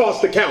are two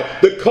costs to count.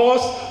 The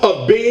cost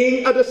of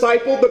being a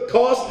disciple, the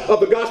cost of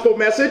the gospel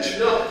message,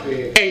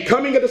 and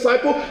coming a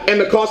disciple, and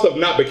the cost of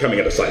not becoming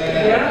a disciple.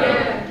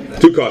 Yeah.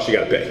 Two costs you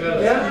got to pay.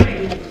 Yeah.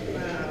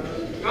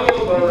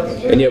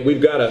 And yet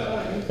we've got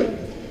to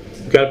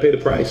pay the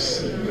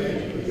price.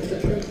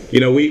 You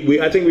know,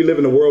 I think we live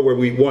in a world where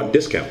we want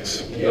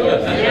discounts.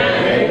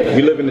 Yeah.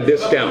 We live in a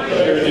discount.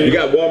 You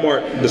got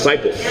Walmart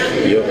disciples.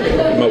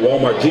 My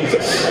Walmart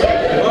Jesus.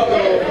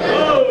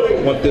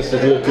 I want this,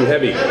 it's a little too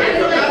heavy.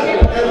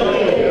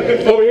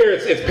 Over here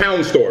it's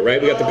Pound Store,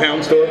 right? We got the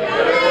Pound Store.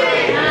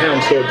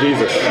 Pound Store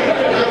Jesus.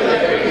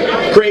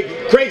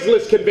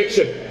 Craigslist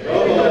conviction.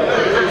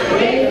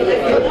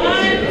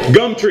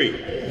 Gumtree.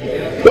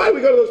 Why do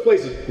we go to those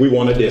places? We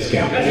want a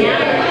discount.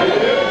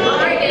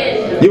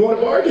 You want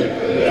a bargain.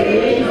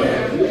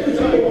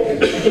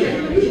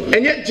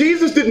 And yet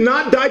Jesus did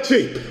not die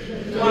cheap.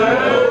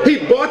 He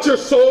bought your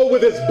soul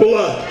with his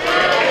blood.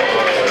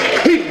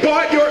 He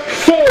bought your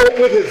soul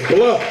with his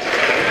blood.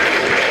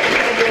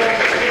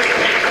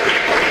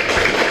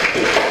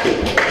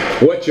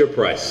 What's your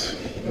price?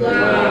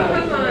 Wow.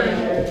 Come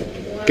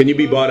on. Can you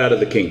be bought out of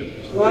the kingdom?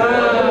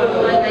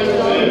 Wow.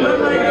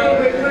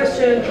 Great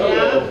question.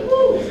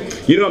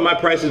 You know what my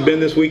price has been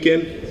this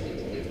weekend?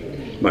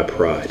 My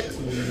pride.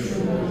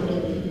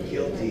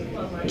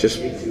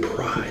 Just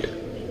pride.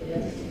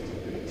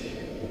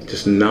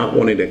 Just not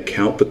wanting to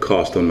count the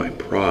cost on my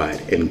pride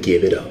and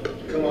give it up.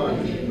 Come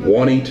on.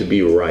 Wanting to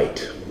be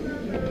right.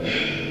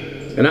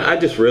 And I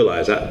just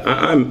realized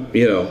I'm,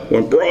 you know,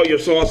 when Brawl Your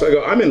Sauce, I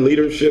go, I'm in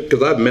leadership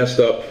because I've messed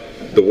up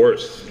the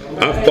worst.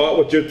 I've thought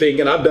what you're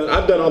thinking. I've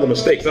done all the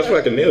mistakes. That's why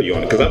I can nail you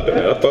on it, because I've done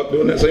it. I thought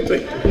doing that same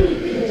thing.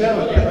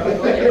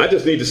 I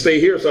just need to stay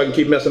here so I can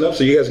keep messing up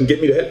so you guys can get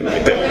me to heaven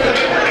like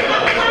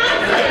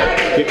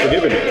that. Keep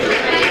forgiving me.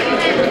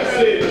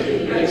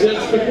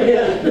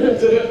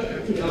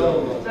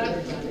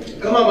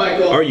 Come on,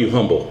 Michael. Are you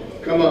humble?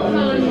 Come on.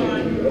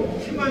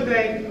 Come on,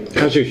 Greg.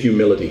 How's your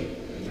humility?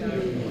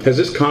 Has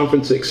this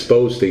conference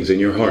exposed things in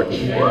your heart?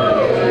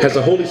 Has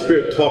the Holy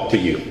Spirit talked to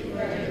you?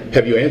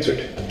 Have you answered?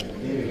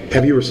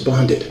 Have you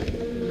responded?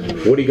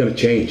 What are you going to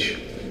change?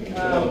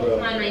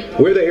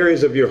 Where are the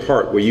areas of your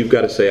heart where you've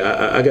got to say,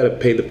 I got to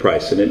pay the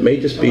price? And it may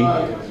just be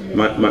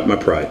my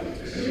pride.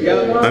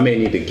 I may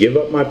need to give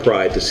up my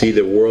pride to see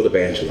the world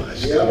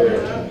evangelized.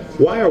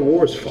 Why are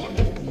wars fought?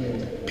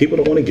 People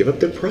don't want to give up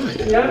their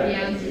pride.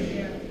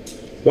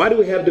 Why do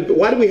we have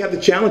the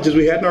challenges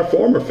we had in our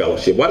former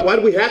fellowship? Why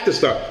do we have to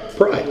start?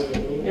 Pride.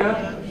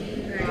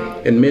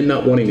 And men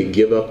not wanting to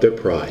give up their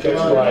pride.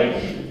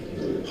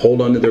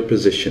 Hold on to their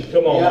position.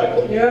 Come on,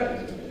 Michael.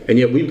 And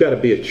yet we've got to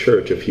be a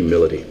church of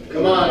humility.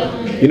 Come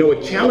on. You know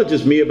what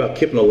challenges me about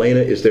Kip and Elena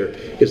is their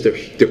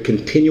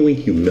continuing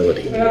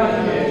humility.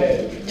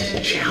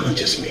 It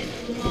challenges me.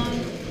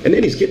 And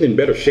then he's getting in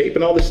better shape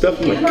and all this stuff.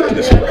 I'm like,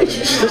 goodness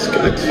gracious, this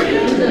guy's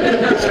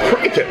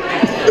cranking.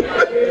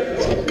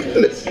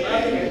 Goodness.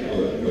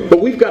 But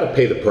we've got to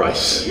pay the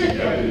price.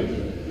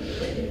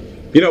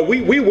 You know,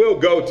 we will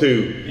go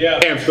to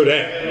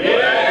Amsterdam.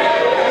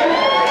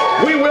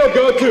 We will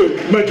go to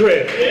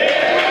Madrid.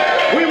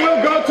 We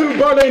will go to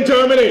Berlin,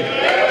 Germany.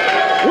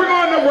 We're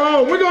going to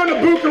Rome. We're going to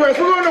Bucharest.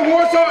 We're going to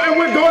Warsaw. And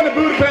we're going to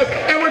Budapest.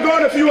 And we're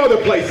going to a few other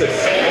places.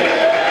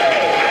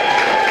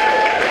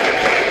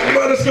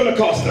 But it's going to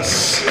cost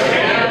us.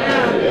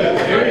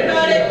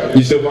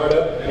 You still fired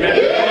up?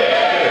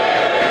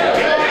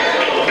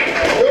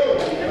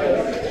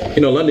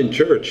 You know, London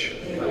Church,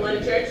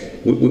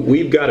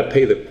 we've got to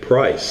pay the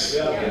price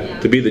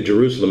to be the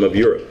Jerusalem of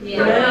Europe.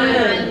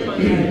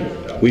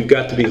 We've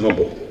got to be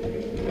humble.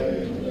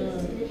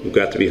 We've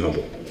got to be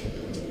humble.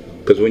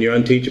 Because when you're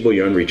unteachable,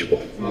 you're unreachable.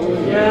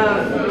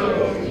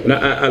 And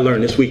I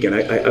learned this weekend,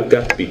 I've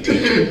got to be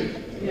teachable.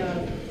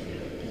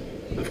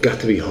 I've got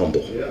to be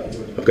humble.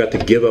 I've got to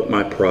give up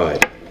my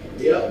pride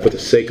for the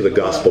sake of the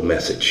gospel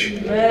message.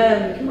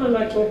 Man, come on,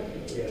 Michael.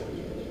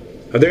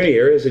 Are there any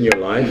areas in your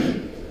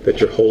life that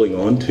you're holding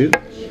on to?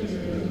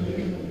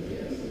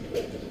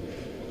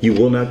 You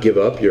will not give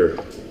up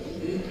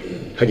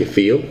how you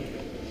feel?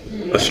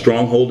 A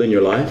stronghold in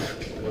your life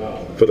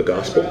for the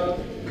gospel?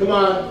 Come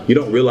on. You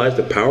don't realize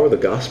the power of the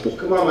gospel?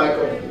 Come on,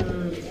 Michael.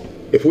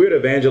 if we're to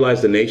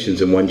evangelize the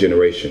nations in one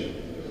generation,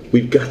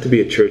 we've got to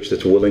be a church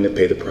that's willing to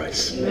pay the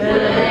price.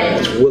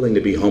 That's willing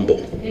to be humble.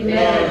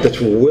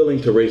 That's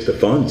willing to raise the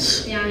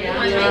funds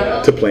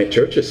to plant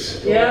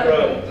churches.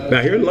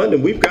 Now here in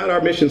London, we've got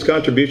our missions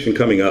contribution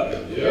coming up.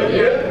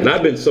 And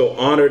I've been so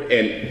honored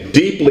and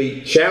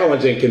deeply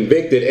challenged and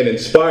convicted and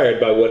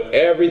inspired by what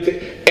everything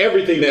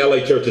the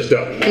LA church has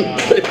done.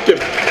 They've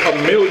given a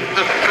million,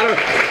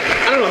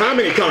 I don't know how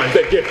many times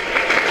they've given.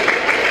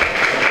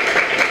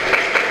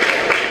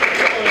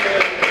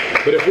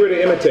 But if we're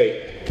to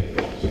imitate,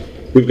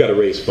 we've got to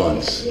raise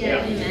funds.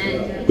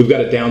 We've got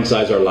to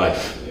downsize our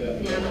life.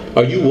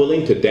 Are you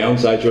willing to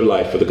downsize your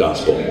life for the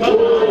gospel?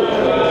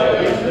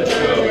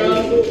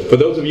 For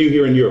those of you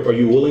here in Europe, are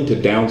you willing to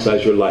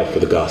downsize your life for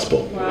the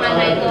gospel?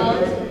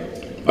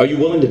 Are you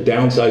willing to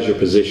downsize your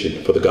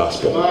position for the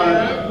gospel?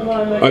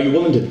 Are you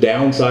willing to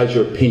downsize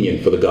your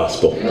opinion for the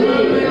gospel?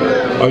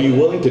 Are you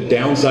willing to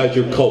downsize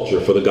your culture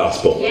for the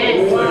gospel?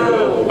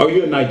 Are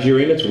you a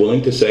Nigerian that's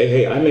willing to say,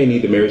 hey, I may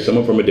need to marry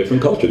someone from a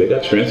different culture. They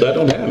got strengths I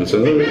don't have.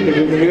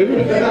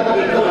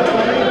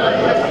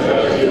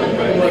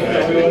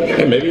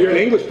 And maybe you're an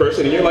English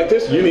person and you're like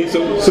this. You need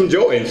some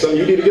joy and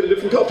you need to get a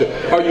different culture.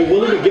 Are you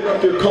willing to give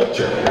up your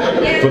culture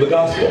for the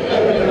gospel?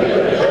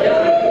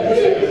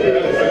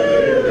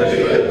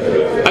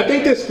 I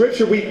think this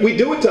scripture, we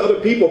do it to other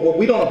people, but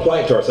we don't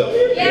apply it to ourselves.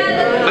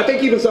 I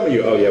think even some of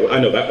you, oh yeah, I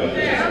know that one.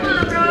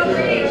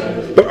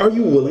 But are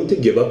you willing to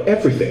give up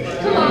everything?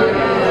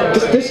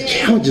 This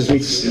challenges me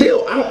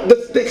still.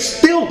 This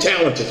still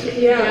challenges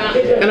me.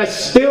 And I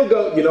still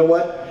go, you know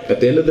what? At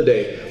the end of the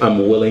day,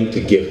 I'm willing to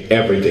give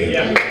everything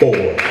for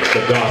the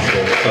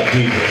gospel of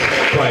Jesus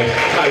Christ.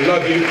 I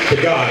love you.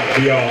 To God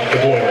be all the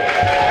glory.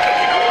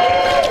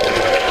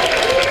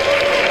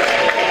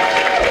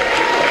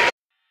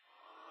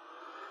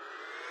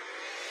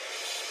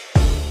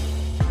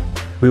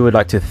 We would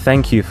like to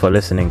thank you for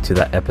listening to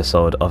that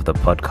episode of the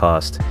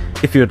podcast.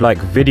 If you would like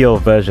video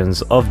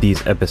versions of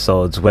these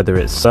episodes, whether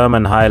it's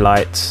sermon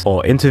highlights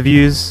or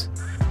interviews,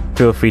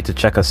 feel free to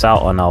check us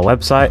out on our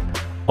website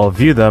or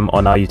view them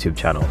on our YouTube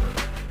channel.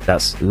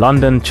 That's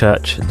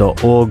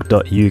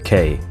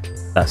londonchurch.org.uk.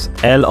 That's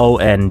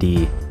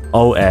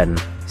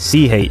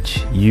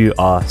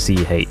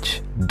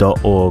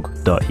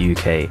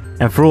LONDONCHURCH.org.uk.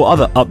 And for all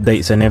other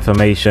updates and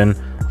information,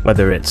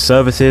 whether it's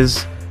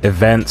services,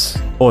 events,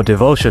 or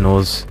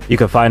devotionals, you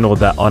can find all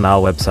that on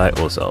our website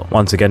also.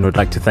 Once again, we'd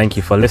like to thank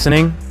you for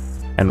listening,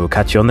 and we'll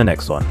catch you on the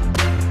next one.